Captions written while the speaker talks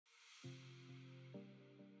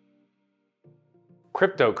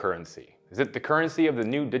Cryptocurrency. Is it the currency of the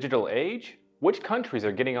new digital age? Which countries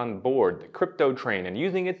are getting on board the crypto train and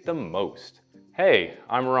using it the most? Hey,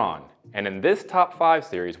 I'm Ron, and in this Top 5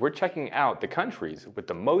 series, we're checking out the countries with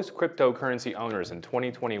the most cryptocurrency owners in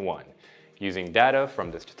 2021, using data from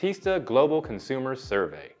the Statista Global Consumer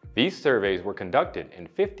Survey. These surveys were conducted in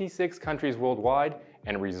 56 countries worldwide,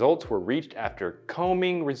 and results were reached after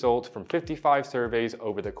combing results from 55 surveys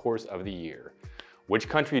over the course of the year. Which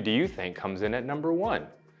country do you think comes in at number 1?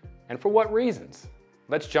 And for what reasons?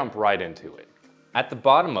 Let's jump right into it. At the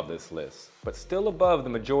bottom of this list, but still above the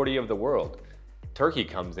majority of the world, Turkey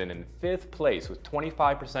comes in 5th place with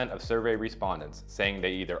 25% of survey respondents saying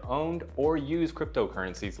they either owned or used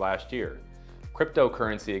cryptocurrencies last year.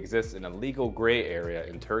 Cryptocurrency exists in a legal gray area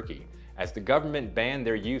in Turkey, as the government banned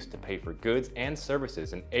their use to pay for goods and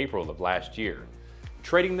services in April of last year.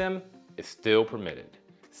 Trading them is still permitted.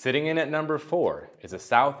 Sitting in at number 4 is a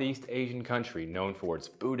Southeast Asian country known for its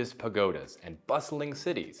Buddhist pagodas and bustling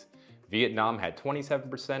cities. Vietnam had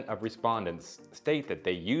 27% of respondents state that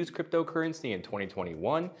they used cryptocurrency in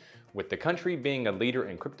 2021, with the country being a leader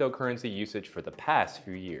in cryptocurrency usage for the past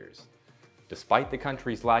few years. Despite the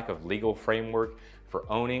country's lack of legal framework for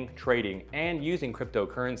owning, trading, and using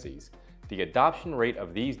cryptocurrencies, the adoption rate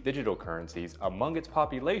of these digital currencies among its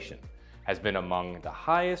population has been among the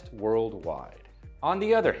highest worldwide. On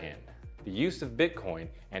the other hand, the use of Bitcoin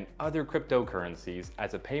and other cryptocurrencies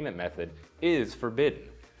as a payment method is forbidden.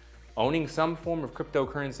 Owning some form of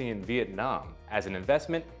cryptocurrency in Vietnam as an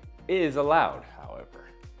investment is allowed, however.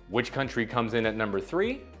 Which country comes in at number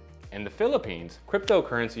 3? In the Philippines,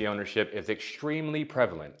 cryptocurrency ownership is extremely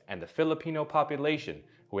prevalent, and the Filipino population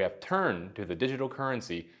who have turned to the digital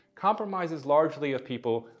currency comprises largely of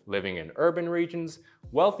people living in urban regions,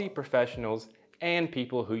 wealthy professionals, and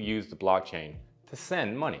people who use the blockchain to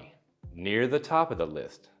send money. Near the top of the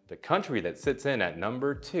list, the country that sits in at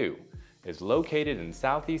number 2 is located in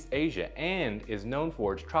Southeast Asia and is known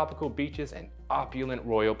for its tropical beaches and opulent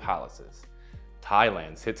royal palaces.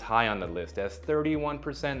 Thailand sits high on the list as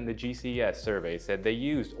 31% in the GCS survey said they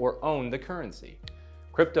used or owned the currency.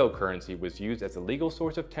 Cryptocurrency was used as a legal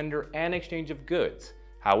source of tender and exchange of goods.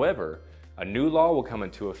 However, a new law will come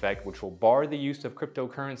into effect which will bar the use of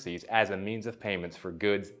cryptocurrencies as a means of payments for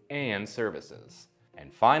goods and services.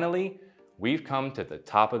 And finally, we've come to the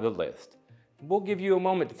top of the list. We'll give you a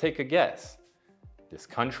moment to take a guess. This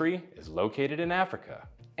country is located in Africa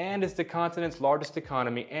and is the continent's largest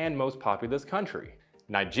economy and most populous country.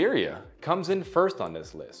 Nigeria comes in first on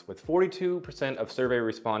this list, with 42% of survey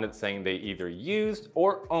respondents saying they either used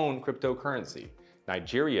or own cryptocurrency.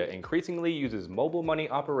 Nigeria increasingly uses mobile money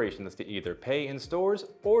operations to either pay in stores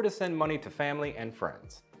or to send money to family and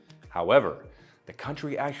friends. However, the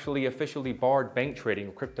country actually officially barred bank trading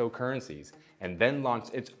of cryptocurrencies and then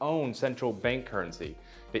launched its own central bank currency,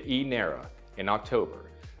 the e-Naira, in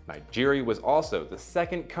October. Nigeria was also the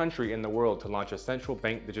second country in the world to launch a central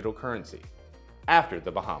bank digital currency, after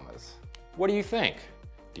the Bahamas. What do you think?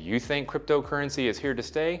 Do you think cryptocurrency is here to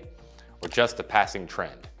stay, or just a passing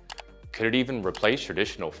trend? Could it even replace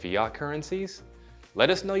traditional fiat currencies? Let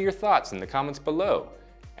us know your thoughts in the comments below.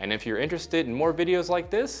 And if you're interested in more videos like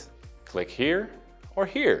this, click here or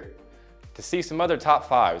here to see some other top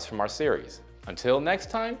 5s from our series. Until next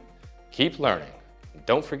time, keep learning. And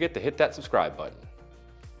don't forget to hit that subscribe button.